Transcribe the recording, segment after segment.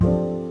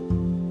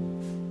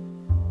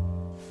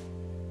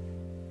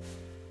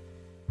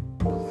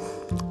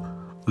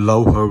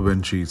Love her when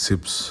she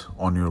sips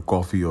on your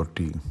coffee or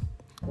tea.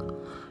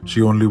 She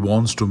only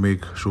wants to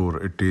make sure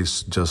it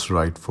tastes just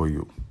right for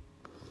you.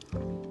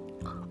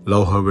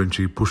 Love her when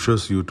she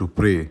pushes you to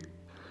pray.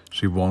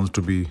 She wants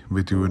to be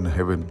with you in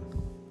heaven.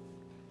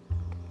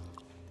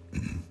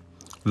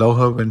 Love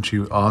her when she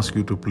asks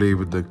you to play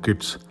with the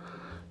kids.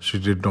 She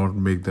did not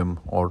make them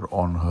or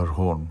on her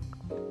own.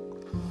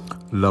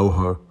 Love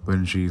her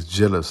when she is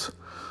jealous.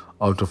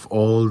 Out of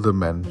all the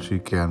men she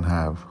can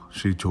have,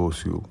 she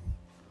chose you.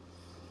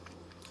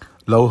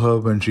 Love her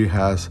when she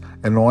has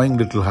annoying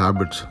little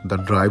habits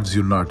that drives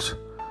you nuts.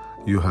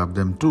 You have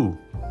them too.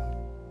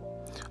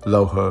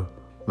 Love her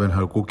when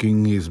her cooking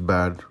is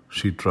bad,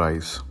 she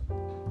tries.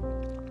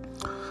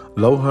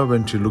 Love her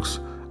when she looks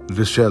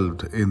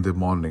disheveled in the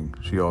morning.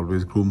 She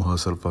always grooms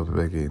herself up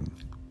again.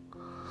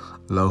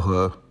 Love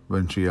her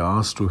when she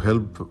asks to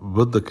help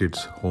with the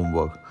kids'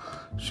 homework.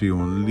 She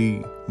only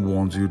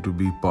wants you to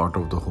be part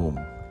of the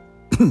home.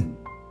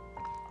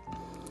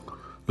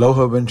 Love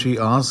her when she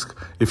asks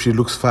if she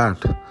looks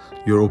fat.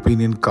 Your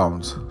opinion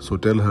counts, so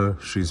tell her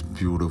she's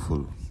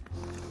beautiful.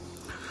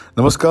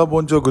 Namaskar,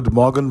 bonjour, good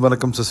morning,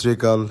 vanakkam, sat sri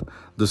akal.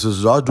 This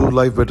is Raj Do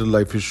Life Better,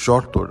 Life is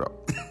Short Thoda.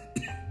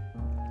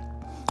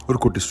 Or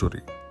kutti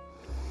story.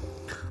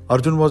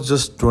 Arjun was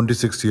just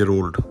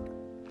 26-year-old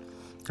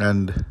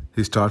and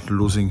he started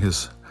losing his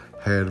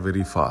hair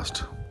very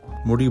fast.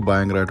 മുടി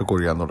ഭയങ്കരമായിട്ട്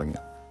കൊഴിയാൻ തുടങ്ങി.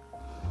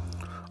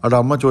 അവിടെ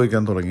അമ്മ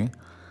ചോദിക്കാൻ തുടങ്ങി,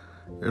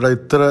 എടാ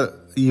ഇത്ര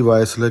ഈ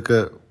വയസ്സിലേക്ക്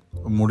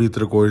മുടി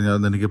ഇത്ര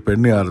കൊഴിഞ്ഞാൽ എനിക്ക്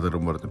പെണ്ണ് ആര്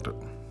തരും പറഞ്ഞിട്ട്.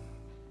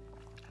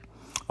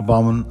 അപ്പോൾ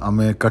അവൻ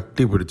അമ്മയെ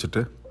കട്ടി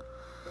പിടിച്ചിട്ട്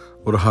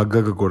ഒരു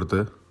ഹഗ്ഗൊക്കെ കൊടുത്ത്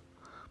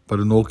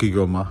പറയും,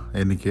 നോക്കിക്കോ അമ്മ,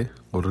 എനിക്ക്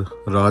ഒരു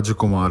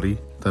രാജകുമാരി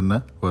തന്നെ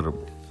വരും,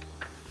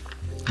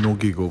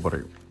 നോക്കിക്കോ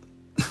പറയും.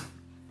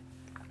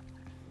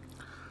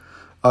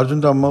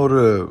 അർജുൻ്റെ അമ്മ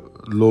ഒരു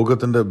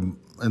ലോകത്തിൻ്റെ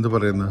എന്താ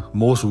പറയുന്നത്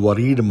മോസ്റ്റ്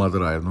വറീഡ്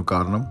മദർ ആയിരുന്നു.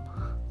 കാരണം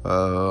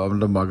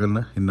അവൻ്റെ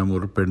മകന് ഇന്നും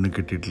ഒരു പെണ്ണ്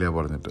കിട്ടിയിട്ടില്ല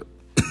പറഞ്ഞിട്ട്.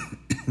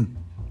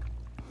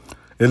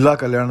 എല്ലാ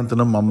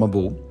കല്യാണത്തിനും അമ്മ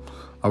പോവും.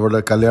 അവിടെ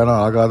കല്യാണം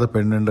ആകാതെ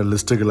പെണ്ണിൻ്റെ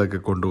ലിസ്റ്റുകളൊക്കെ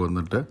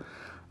കൊണ്ടുവന്നിട്ട്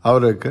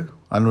അവരൊക്കെ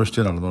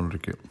അന്വേഷിച്ച്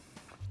നടന്നുകൊണ്ടിരിക്കും.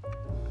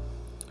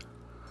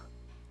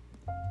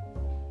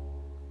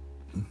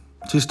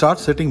 She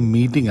start setting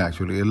meeting.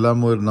 Actually എല്ലാം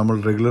നമ്മൾ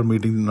റെഗുലർ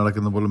മീറ്റിംഗ്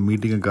നടക്കുന്ന പോലെ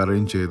മീറ്റിംഗ് ഒക്കെ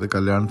അറേഞ്ച് ചെയ്ത്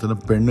കല്യാണത്തിന്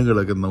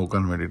പെണ്ണുകളൊക്കെ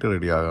നോക്കാൻ വേണ്ടിയിട്ട്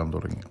റെഡി ആകാൻ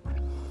തുടങ്ങി.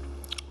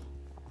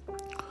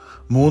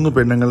 3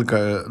 പെണ്ണുങ്ങൾ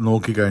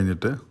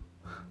നോക്കിക്കഴിഞ്ഞിട്ട്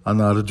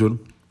അന്ന് അർജുൻ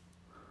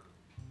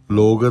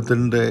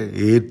ലോകത്തിൻ്റെ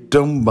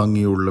ഏറ്റവും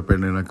ഭംഗിയുള്ള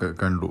പെണ്ണിനെ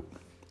കണ്ടു.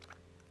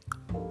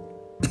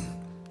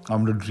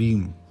 അവൻ്റെ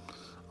ഡ്രീം,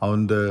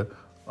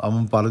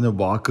 അവൻ പറഞ്ഞ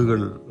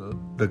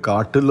വാക്കുകളുടെ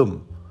കാട്ടിലും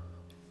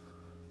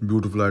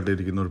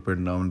ബ്യൂട്ടിഫുള്ളായിട്ടിരിക്കുന്ന ഒരു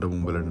പെണ്ണ് അവൻ്റെ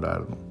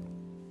മുമ്പിലുണ്ടായിരുന്നു.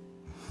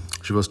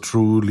 ഷി വാസ്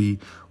ട്രൂലി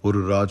ഒരു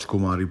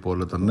രാജ്കുമാരി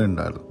പോലെ തന്നെ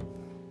ഉണ്ടായിരുന്നു.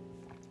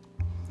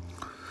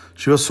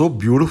 She was so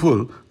beautiful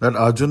that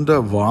അർജുൻ്റെ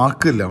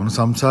വാക്കില്ല, അവന്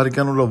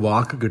സംസാരിക്കാനുള്ള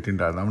വാക്ക്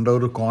കിട്ടിയിട്ടുണ്ടായിരുന്നു. അവൻ്റെ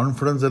ഒരു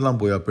കോൺഫിഡൻസ് എല്ലാം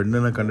പോയി. ആ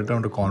പെണ്ണിനെ കണ്ടിട്ട്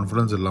അവൻ്റെ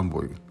കോൺഫിഡൻസ് എല്ലാം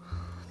പോയി.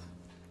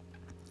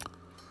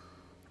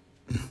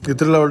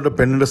 ഇത്രയുള്ള അവളുടെ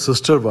പെണ്ണിൻ്റെ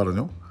സിസ്റ്റർ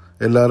പറഞ്ഞു,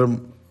 എല്ലാവരും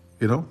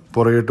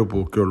പുറകേട്ട്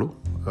പോക്കിയുള്ളൂ,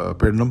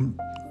 പെണ്ണും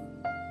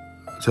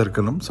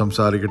ചെറുക്കനും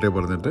സംസാരിക്കട്ടെ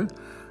പറഞ്ഞിട്ട്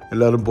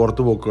എല്ലാവരും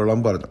പുറത്ത് പോക്കോളാൻ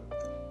പറഞ്ഞു.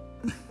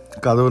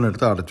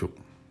 കതവിനെടുത്ത് അടച്ചു.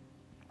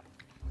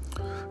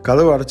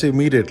 കതവ് അടച്ച്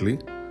ഇമ്മീഡിയറ്റ്ലി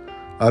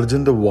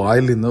അർജുൻ്റെ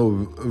വായിൽ നിന്ന്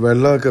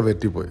വെള്ളമൊക്കെ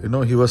വെറ്റിപ്പോയി.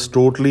 ഹി വാസ്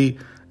ടോട്ടലി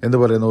എന്താ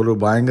പറയുന്ന ഒരു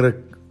ഭയങ്കര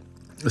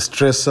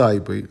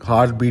സ്ട്രെസ്സായിപ്പോയി.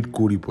 ഹാർട്ട് ബീറ്റ്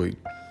കൂടിപ്പോയി.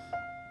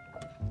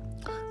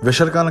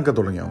 വിശർക്കാനൊക്കെ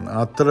തുടങ്ങി അവൻ.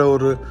 അത്ര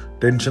ഒരു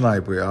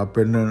ടെൻഷനായിപ്പോയി ആ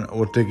പെണ്ണ്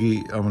ഒറ്റയ്ക്ക്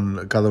അവൻ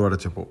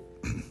കതവടച്ചപ്പോൾ.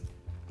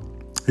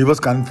 ഹി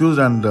വാസ്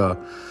കൺഫ്യൂസ്ഡ് ആൻഡ്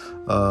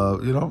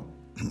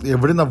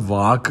എവിടുന്ന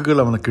വാക്കുകൾ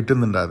അവന്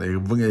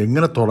കിട്ടുന്നുണ്ടായിരുന്നു.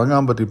 എങ്ങനെ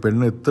തുടങ്ങാൻ പറ്റി?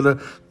 പെണ്ണ് ഇത്ര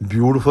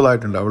ബ്യൂട്ടിഫുൾ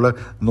ആയിട്ടുണ്ട്. അവളെ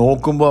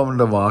നോക്കുമ്പോൾ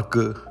അവൻ്റെ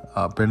വാക്ക്,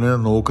 ആ പെണ്ണിനെ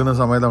നോക്കുന്ന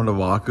സമയത്ത് അവൻ്റെ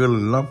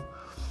വാക്കുകളെല്ലാം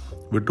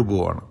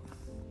വിട്ടുപോവാണ്.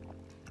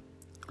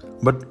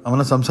 ബട്ട്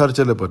അവനെ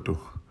സംസാരിച്ചാലേ പറ്റൂ.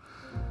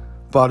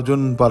 അപ്പോൾ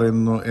അർജുൻ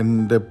പറയുന്നു,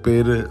 എൻ്റെ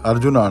പേര്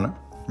അർജുനാണ്,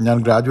 ഞാൻ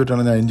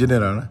ഗ്രാജുവേറ്റാണ്, ഞാൻ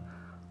എൻജിനീയറാണ്.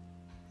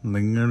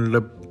 നിങ്ങളുടെ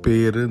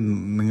പേര്,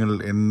 നിങ്ങൾ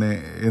എന്നെ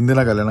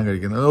എന്തിനാണ് കല്യാണം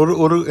കഴിക്കുന്നത്?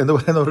 ഒരു എന്താ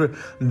പറയുന്ന ഒരു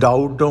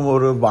ഡൗട്ടും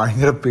ഒരു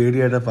ഭയങ്കര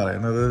പേടിയായിട്ടാണ്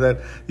പറയുന്നത്.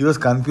 He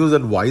was confused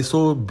that why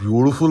so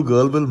beautiful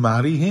girl will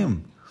marry him.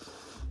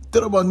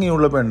 ഇത്ര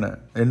ഭംഗിയുള്ള പെണ്ണ്,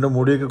 എൻ്റെ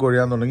മുടിയൊക്കെ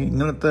കൊഴിയാൻ തുടങ്ങി,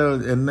 ഇങ്ങനത്തെ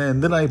എന്നെ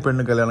എന്തിനായി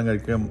പെണ്ണ് കല്യാണം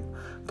കഴിക്കാൻ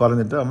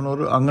പറഞ്ഞിട്ട്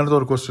അങ്ങനത്തെ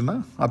ഒരു ക്വസ്റ്റ്യന്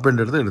ആ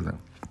പെണ്ണിൻ്റെ അടുത്ത് ഇടുന്നത്.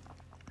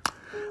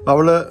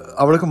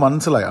 അവൾക്ക്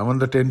മനസ്സിലായി,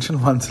 അവൻ്റെ ടെൻഷൻ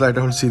മനസ്സിലായിട്ട്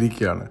അവൾ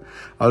ചിരിക്കുകയാണ്.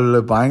 അവൾ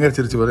ഭയങ്കര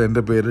ചിരിച്ച് പറയും,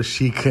 എൻ്റെ പേര്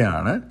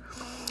ഷീഖയാണ്.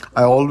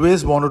 I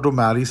always wanted to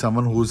marry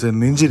someone who's an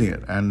engineer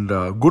and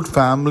good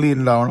family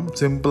ഉണ്ടാവണം,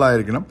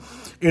 സിമ്പിളായിരിക്കണം,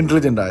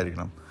 ഇൻ്റലിജൻ്റ്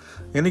ആയിരിക്കണം.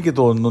 എനിക്ക്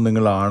തോന്നുന്നു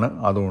നിങ്ങളാണ്,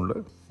 അതുകൊണ്ട്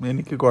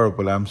എനിക്ക്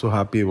കുഴപ്പമില്ല. I'm so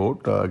happy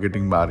about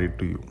getting married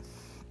to you.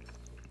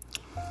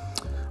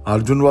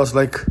 Arjun was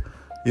like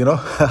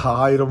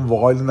 1000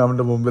 violin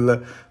അവൻ്റെ മുമ്പിൽ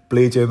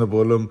പ്ലേ ചെയ്യുന്ന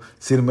പോലും,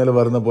 സിനിമയിൽ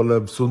വരുന്ന പോലെ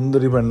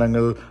സുന്ദരി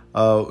പെണ്ണുങ്ങൾ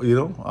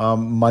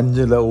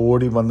മഞ്ഞിൽ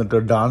ഓടി വന്നിട്ട്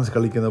ഡാൻസ്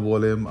കളിക്കുന്ന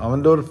പോലെയും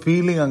അവൻ്റെ ഒരു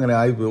ഫീലിംഗ് അങ്ങനെ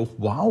ആയിപ്പോയി.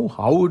 Wow,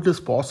 how it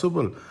is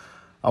possible.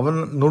 അവൻ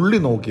നുള്ളി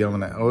നോക്കി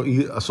അവനെ. ഈ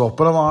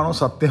സ്വപ്നമാണോ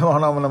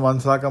സത്യമാണോ അവനെ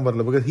മനസ്സിലാക്കാൻ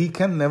പറ്റില്ല. Because he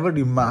can never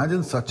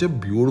imagine such a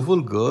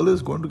beautiful girl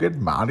is going to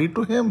get married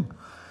to him.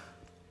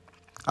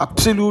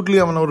 Absolutely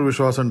അവനൊരു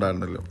വിശ്വാസം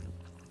ഉണ്ടായിരുന്നില്ല.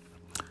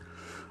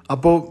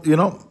 അപ്പോൾ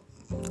യുനോ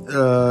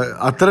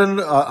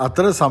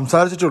അത്ര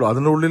സംസാരിച്ചിട്ടുള്ളൂ.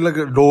 അതിൻ്റെ ഉള്ളിലെ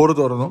ഡോറ്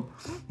തുറന്നു,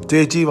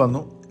 ചേച്ചി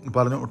വന്നു,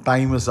 പറഞ്ഞു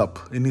ടൈം ഇസ് അപ്പ്,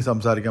 ഇനി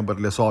സംസാരിക്കാൻ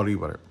പറ്റില്ല, സോറി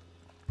പറയും.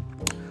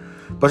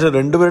 പക്ഷെ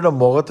രണ്ടുപേരുടെ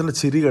മുഖത്തിൽ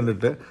ചിരി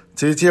കണ്ടിട്ട്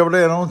ചേച്ചി അവിടെ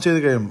അനൗൺസ് ചെയ്ത്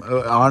കഴിയും,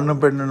 ആണിനും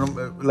പെണ്ണിനും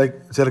ലൈക്ക്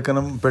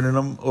ചെറുക്കനും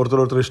പെണ്ണിനും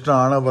ഓരോരുത്തർ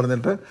ഇഷ്ടമാണ്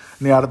പറഞ്ഞിട്ട്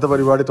ഇനി അടുത്ത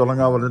പരിപാടി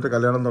തുടങ്ങാൻ പറഞ്ഞിട്ട്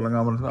കല്യാണം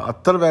തുടങ്ങാൻ പറഞ്ഞിട്ട്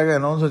അത്ര വേഗം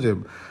അനൗൺസ്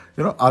ചെയ്യും.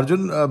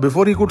 Arjun,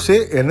 before he could say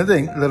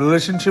anything, the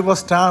relationship was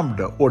stamped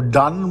or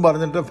done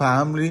പറഞ്ഞിട്ട്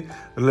ഫാമിലി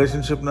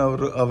റിലേഷൻഷിപ്പിന്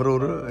അവർ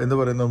ഒരു എന്താ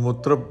പറയുന്നത്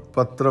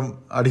മുദ്രപത്രം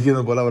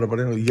അടിക്കുന്ന പോലെ അവർ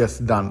പറയുന്നു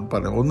യെസ് ഡൺ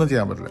പറഞ്ഞു. ഒന്നും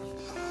ചെയ്യാൻ പറ്റില്ല.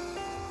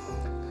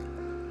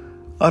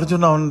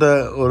 അർജുൻ അവൻ്റെ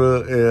ഒരു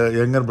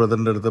യങ്ങർ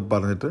ബ്രദറിൻ്റെ അടുത്ത്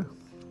പറഞ്ഞിട്ട്,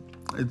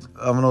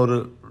 അവനൊരു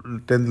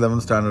 10th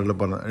 11th സ്റ്റാൻഡേർഡിൽ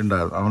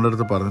ഉണ്ടായിരുന്നു, അവൻ്റെ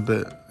അടുത്ത് പറഞ്ഞിട്ട്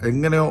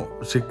എങ്ങനെയോ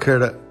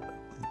ശിഖയുടെ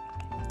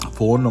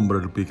ഫോൺ നമ്പർ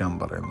എടുപ്പിക്കാൻ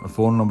പറയുന്നു.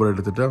 ഫോൺ നമ്പർ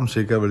എടുത്തിട്ട് അവൻ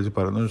ശിഖ വിളിച്ച്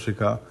പറയുന്നു,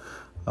 ശിഖ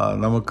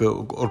നമുക്ക്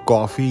ഒരു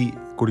കോഫി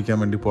കുടിക്കാൻ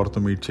വേണ്ടി പുറത്ത്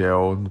മീറ്റ്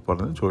ചെയ്യാമോ എന്ന്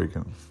പറഞ്ഞ്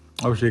ചോദിക്കുന്നു.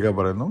 അപ്പോൾ ശിഖ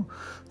പറയുന്നു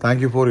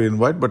thank you for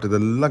invite, but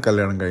ഇതെല്ലാം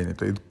കല്യാണം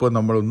കഴിഞ്ഞിട്ട് ഇപ്പോൾ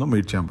നമ്മളൊന്നും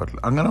മീറ്റ് ചെയ്യാൻ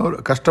പറ്റില്ല. അങ്ങനെ ഒരു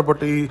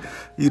കഷ്ടപ്പെട്ട്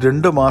ഈ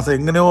 2 മാസം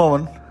എങ്ങനെയോ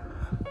അവൻ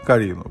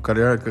കഴിയുന്നു.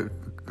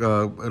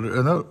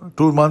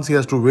 2 months he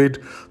has to wait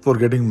for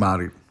getting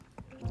married.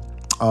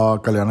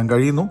 കല്യാണം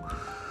കഴിയുന്നു,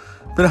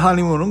 പിന്നെ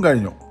ഹണിമൂണും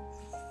കഴിഞ്ഞു.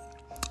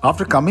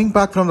 After coming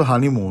back from the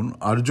honeymoon,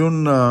 Arjun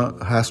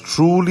has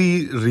truly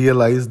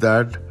realized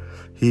that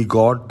he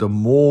got the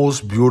most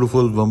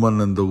beautiful woman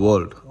in the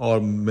world, or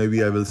maybe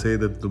I will say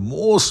that the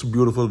most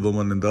beautiful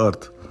woman in the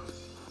earth.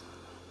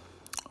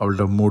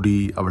 അവളുടെ മുടി,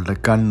 അവളുടെ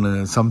കണ്ണ്,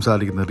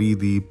 സംസാരിക്കുന്ന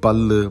രീതി,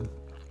 പല്ല്,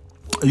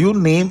 you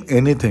name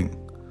anything,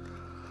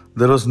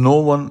 there was no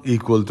one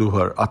equal to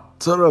her.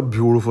 അത്ര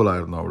beautiful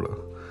ആയിരുന്നു അവള്.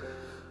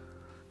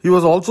 He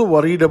was also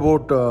worried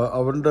about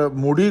അവൻ്റെ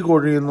മുടി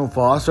കൊഴിയുന്നു,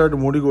 ഫാസ്റ്റായിട്ട്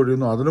മുടി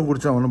കൊഴിയുന്നു,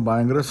 അതിനെക്കുറിച്ച് അവന്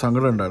ഭയങ്കര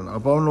സങ്കടം ഉണ്ടായിരുന്നു.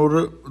 അപ്പോൾ അവൻ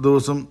ഒരു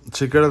ദിവസം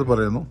ശിഖയുടെ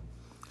പറയുന്നു,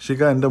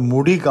 ശിഖ എൻ്റെ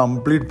മുടി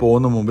കംപ്ലീറ്റ്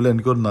പോകുന്ന മുമ്പിൽ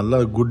എനിക്കൊരു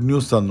നല്ല ഗുഡ്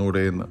ന്യൂസ്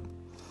തന്നൂടെ എന്ന്.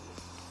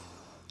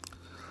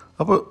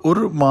 അപ്പോൾ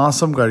ഒരു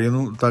മാസം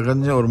കഴിയുന്നു,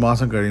 തികഞ്ഞ ഒരു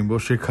മാസം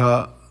കഴിയുമ്പോൾ ശിഖ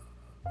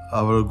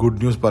അവർ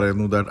ഗുഡ് ന്യൂസ്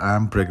പറയുന്നു, ദാറ്റ് ഐ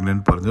ആം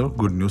പ്രഗ്നൻറ്റ് പറഞ്ഞു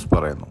ഗുഡ് ന്യൂസ്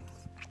പറയുന്നു.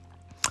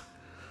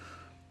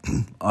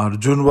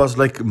 അർജുൻ വാസ്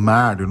ലൈക്ക്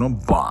മാഡ്,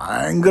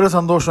 ഭയങ്കര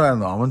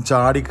സന്തോഷമായിരുന്നു. അവൻ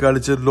ചാടി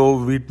കളിച്ചല്ലോ,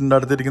 വീട്ടിൻ്റെ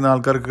അടുത്തിരിക്കുന്ന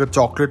ആൾക്കാർക്ക്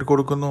ചോക്ലേറ്റ്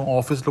കൊടുക്കുന്നു,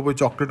 ഓഫീസിൽ പോയി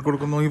ചോക്ലേറ്റ്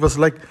കൊടുക്കുന്നു. He was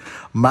like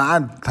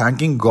mad,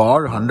 thanking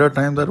God 100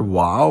 times that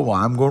wow,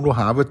 I am going to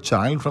have a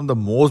child from the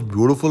most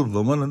beautiful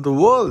woman in the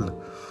world.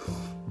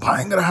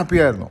 ഭയങ്കര ഹാപ്പി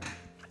ആയിരുന്നു.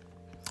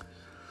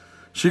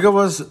 Shikha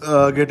was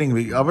getting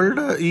week.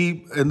 അവളുടെ ഈ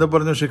എന്താ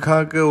പറഞ്ഞു,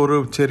 ശിഖക്ക് ഒരു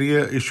ചെറിയ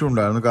ഇഷ്യൂ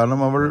ഉണ്ടായിരുന്നു, കാരണം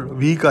അവൾ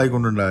week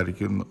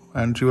ആയിക്കൊണ്ടുണ്ടായിരിക്കുന്നു.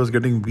 And she was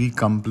getting week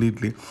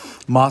completely.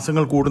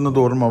 മാസങ്ങൾ കൂടുന്ന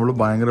തോറും അവൾ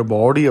ഭയങ്കര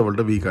ബോഡി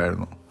അവളുടെ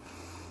വീക്കായിരുന്നു.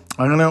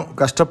 അങ്ങനെ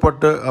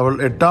കഷ്ടപ്പെട്ട് അവൾ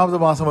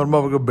 8ാമത്തെ മാസം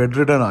വരുമ്പോൾ അവൾക്ക് ബെഡ്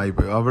റിട്ടേൺ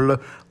ആയിപ്പോയി. അവൾ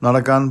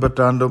നടക്കാൻ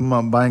പറ്റാണ്ടും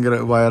ഭയങ്കര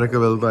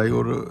വയറൊക്കെ വലുതായി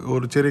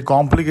ഒരു ചെറിയ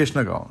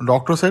കോംപ്ലിക്കേഷനൊക്കെ ആവും.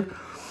 ഡോക്ടർ സൈഡ്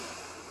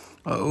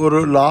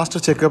ഒരു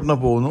ലാസ്റ്റ് ചെക്കപ്പിന്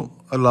പോകുന്നു.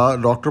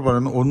 ഡോക്ടർ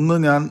പറയുന്നു, ഒന്ന്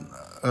ഞാൻ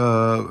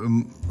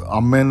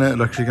അമ്മേനെ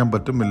രക്ഷിക്കാൻ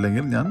പറ്റും,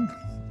 ഇല്ലെങ്കിൽ ഞാൻ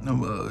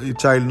ഈ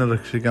ചൈൽഡിനെ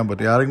രക്ഷിക്കാൻ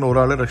പറ്റും, ആരെങ്കിലും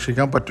ഒരാളെ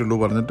രക്ഷിക്കാൻ പറ്റുള്ളൂ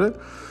പറഞ്ഞിട്ട്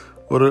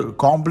ഒരു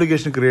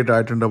കോംപ്ലിക്കേഷൻ ക്രിയേറ്റ്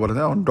ആയിട്ടുണ്ട്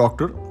പറഞ്ഞ് അവൻ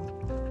ഡോക്ടർ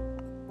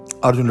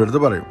അർജുൻ്റെ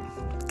അടുത്ത് പറയും.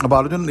 അപ്പോൾ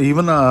അർജുൻ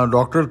ഈവൻ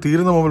ഡോക്ടർ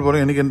തീരുന്ന മുമ്പിൽ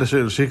പറയും, എനിക്ക് എൻ്റെ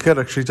ശിഖ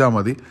രക്ഷിച്ചാൽ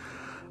മതി,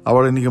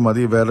 അവൾ എനിക്ക്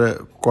മതി, വേറെ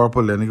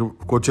കുഴപ്പമില്ല, എനിക്ക്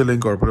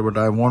കൊച്ചില്ലെങ്കിൽ കുഴപ്പമില്ല,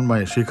 but I want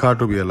my Shikha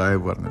to be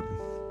alive പറഞ്ഞു.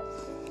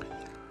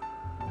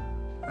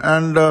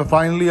 ആൻഡ്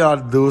ഫൈനലി ആ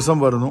ദിവസം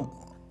വരുന്നു.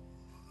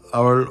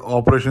 അവൾ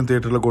ഓപ്പറേഷൻ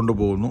തിയേറ്ററിൽ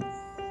കൊണ്ടുപോകുന്നു.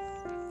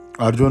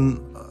 അർജുൻ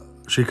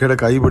ശിഖയുടെ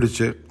കൈ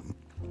പിടിച്ച്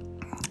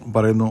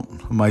പറയുന്നു,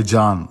 മൈ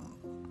ജാൻ,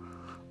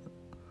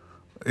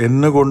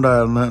 എന്നെ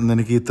കൊണ്ടായിരുന്നു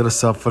എനിക്ക് ഇത്ര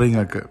സഫറിങ്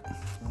ഒക്കെ,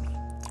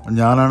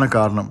 ഞാനാണ്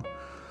കാരണം.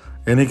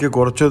 എനിക്ക്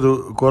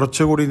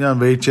കുറച്ചുകൂടി ഞാൻ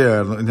വെയിറ്റ്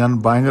ചെയ്യായിരുന്നു. ഞാൻ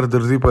ഭയങ്കര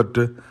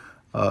ധൃതിപ്പെട്ട്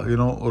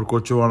ഒരു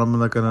കൊച്ചു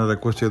വേണമെന്നൊക്കെ എന്നെ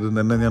റിക്വസ്റ്റ് ചെയ്തു,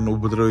 നിന്നെ ഞാൻ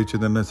ഉപദ്രവിച്ചു,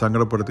 നിന്നെ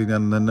സങ്കടപ്പെടുത്തി,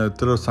 ഞാൻ നിന്നെ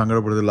ഇത്ര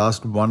സങ്കടപ്പെടുത്തി.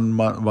 ലാസ്റ്റ്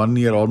 1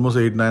 year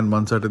ഓൾമോസ്റ്റ് 8-9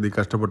 months ആയിട്ട് നീ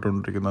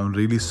കഷ്ടപ്പെട്ടുകൊണ്ടിരിക്കുന്നു. I'm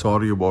really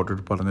sorry about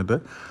it പറഞ്ഞിട്ട്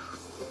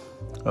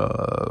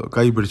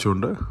കൈ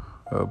പിടിച്ചുകൊണ്ട്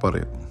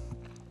പറയും.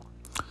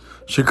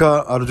 ശിഖ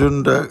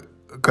അർജുൻ്റെ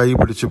കൈ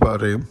പിടിച്ച്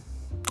പറയും,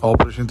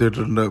 ഓപ്പറേഷൻ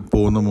തിയേറ്ററിൻ്റെ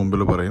പോകുന്ന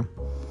മുമ്പിൽ പറയും,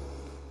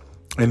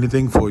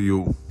 anything for you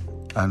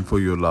and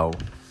for your love.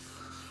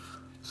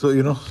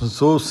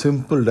 So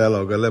simple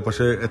dialogue അല്ലേ,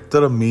 പക്ഷേ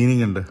എത്ര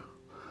മീനിങ് ഉണ്ട്.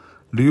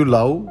 Do you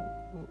love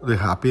the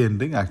happy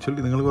ending?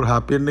 Actually നിങ്ങൾക്ക് ഒരു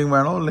ഹാപ്പി എൻഡിങ്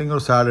വേണോ അല്ലെങ്കിൽ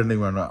ഒരു സാഡ്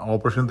എൻഡിങ് വേണോ?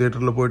 ഓപ്പറേഷൻ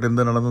തിയേറ്ററിൽ പോയിട്ട്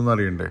എന്ത് നടന്നെന്ന്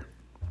അറിയണ്ടേ?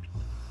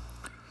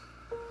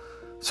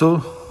 സോ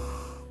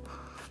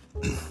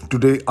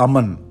ടുഡേ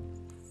അമൻ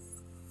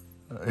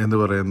എന്ന്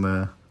പറയുന്ന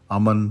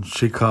Aman,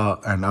 Shikha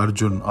and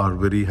Arjun are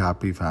very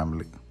happy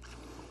family.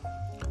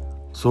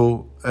 So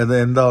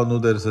എന്താവുന്നു,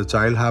 there is a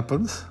child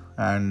happens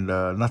and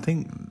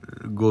nothing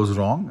goes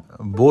wrong.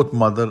 Both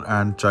mother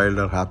and child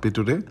are happy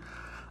today.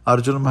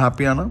 അർജുനും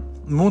ഹാപ്പിയാണ്.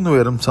 3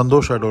 പേരും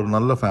സന്തോഷമായിട്ട് ഒരു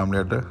നല്ല ഫാമിലി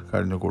ആയിട്ട്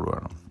കഴിഞ്ഞു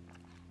കൂടുകയാണ്.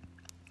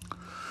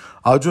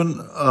 അർജുൻ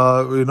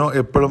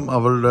എപ്പോഴും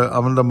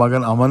അവൻ്റെ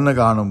മകൻ അമനെ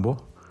കാണുമ്പോൾ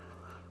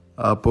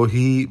അപ്പോൾ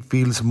he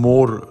feels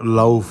more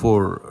love for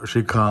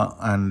Shikha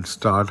and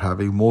start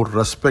having more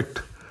respect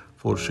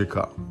for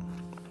Shikha.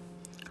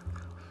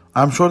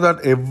 I'm sure that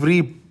every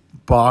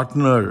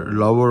partner,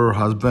 lover,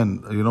 husband,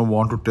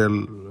 want to tell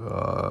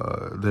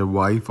their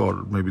wife or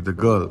maybe the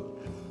girl,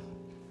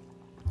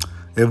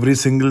 every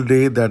single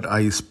day that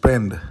I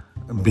spend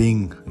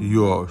being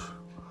yours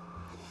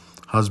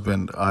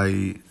husband, I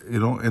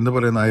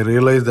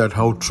realize that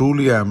how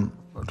truly I am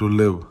to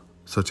live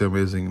such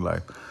amazing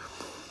life.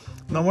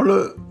 നമ്മൾ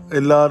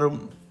എല്ലാവരും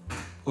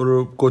ഒരു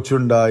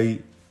കൊച്ചുണ്ടായി,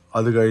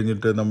 അത്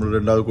കഴിഞ്ഞിട്ട് നമ്മൾ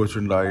രണ്ടാമത്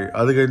കൊച്ചുണ്ടായി,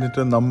 അത്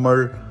കഴിഞ്ഞിട്ട് നമ്മൾ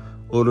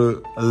ഒരു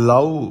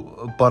ലവ്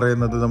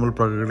പറയുന്നത് നമ്മൾ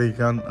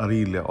പ്രകടിപ്പിക്കാൻ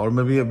അറിയില്ല. Or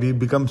may be we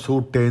become so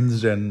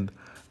tensed and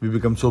we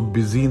become so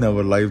busy in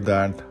our life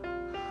that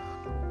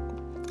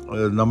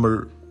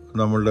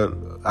നമ്മളുടെ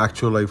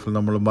ആക്ച്വൽ ലൈഫിൽ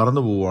നമ്മൾ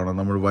മറന്നു പോവുകയാണ്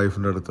നമ്മുടെ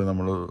വൈഫിൻ്റെ അടുത്ത്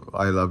നമ്മൾ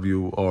I love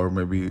you or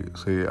may be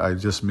say I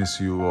just miss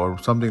you or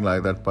something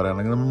like that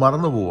പറയുകയാണെങ്കിൽ നമ്മൾ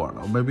മറന്നു പോവുകയാണ്.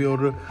 മേ ബി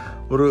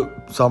ഒരു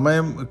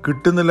സമയം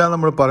കിട്ടുന്നില്ല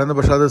നമ്മൾ പറയുന്നത്,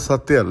 പക്ഷെ അത്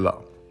സത്യമല്ല.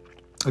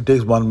 It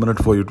takes 1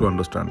 minute for you to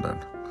understand that.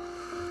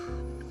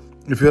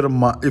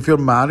 If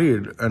you're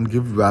married and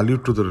give value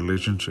to the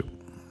relationship,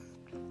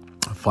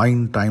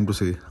 find time to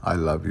say I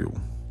love you.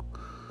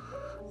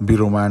 Be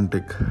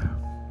romantic.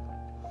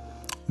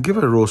 Give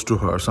a rose to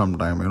her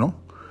sometime,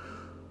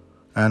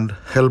 and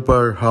help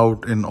her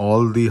out in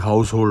all the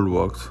household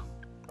works.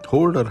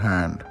 Hold her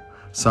hand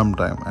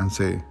sometime and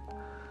say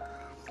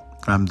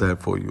I'm there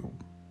for you.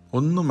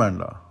 ഒന്നും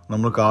വേണ്ട,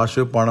 നമ്മൾ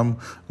കാശ്, പണം,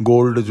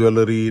 gold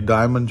jewellery,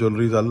 diamond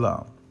jewelleries അല്ല.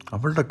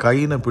 അവളുടെ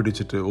കൈയിനെ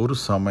പിടിച്ചിട്ട് ഒരു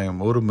സമയം,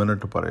 ഒരു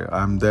മിനിറ്റ് പറയാം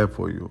I am there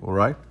for you.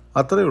 Alright,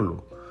 അത്രയേ ഉള്ളൂ.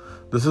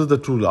 This is the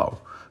true love.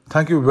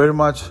 Thank you very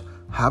much.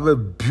 Have a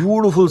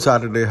beautiful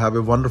Saturday. Have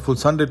a wonderful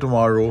Sunday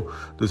tomorrow.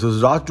 This is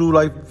Raj Do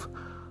Life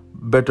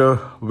Better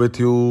with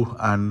you,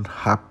 and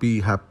happy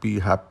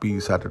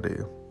Saturday.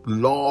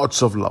 Lots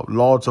of love,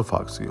 lots of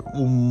hugs to you.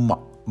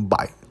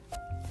 Bye.